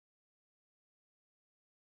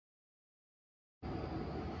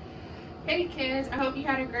Hey kids, I hope you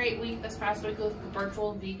had a great week this past week with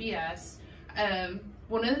virtual VBS.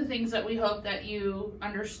 One of the things that we hope that you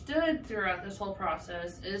understood throughout this whole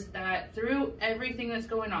process is that through everything that's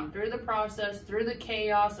going on, through the process, through the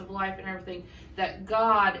chaos of life and everything, that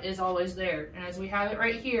God is always there. And as we have it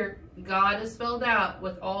right here, God is spelled out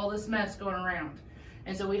with all this mess going around.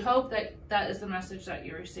 And so we hope that that is the message that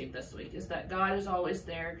you received this week, is that God is always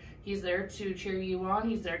there. He's there to cheer you on.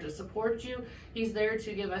 He's there to support you. He's there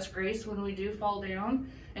to give us grace when we do fall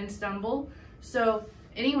down and stumble. So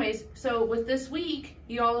anyways, so with this week,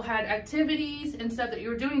 you all had activities and stuff that you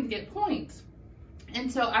were doing to get points.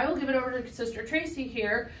 And so I will give it over to Sister Tracy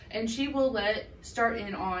here, and she will start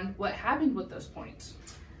in on what happened with those points.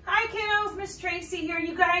 Hi kiddos, Miss Tracy here.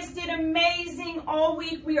 You guys did amazing all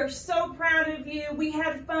week. We are so proud of you. We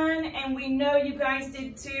had fun and we know you guys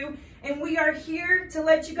did too. And we are here to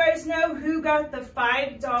let you guys know who got the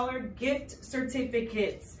 $5 gift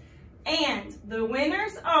certificates. And the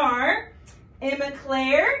winners are Emma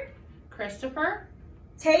Claire, Christopher,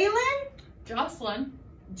 Taylor, Jocelyn,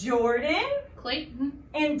 Jordan, Clayton,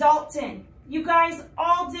 and Dalton. You guys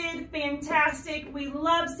all did fantastic. We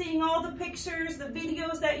love seeing all the pictures, the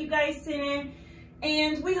videos that you guys sent in,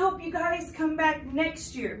 and we hope you guys come back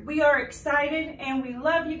next year. We are excited and we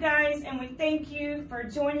love you guys, and we thank you for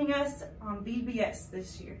joining us on VBS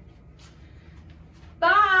this year.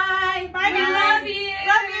 Bye. Bye, guys.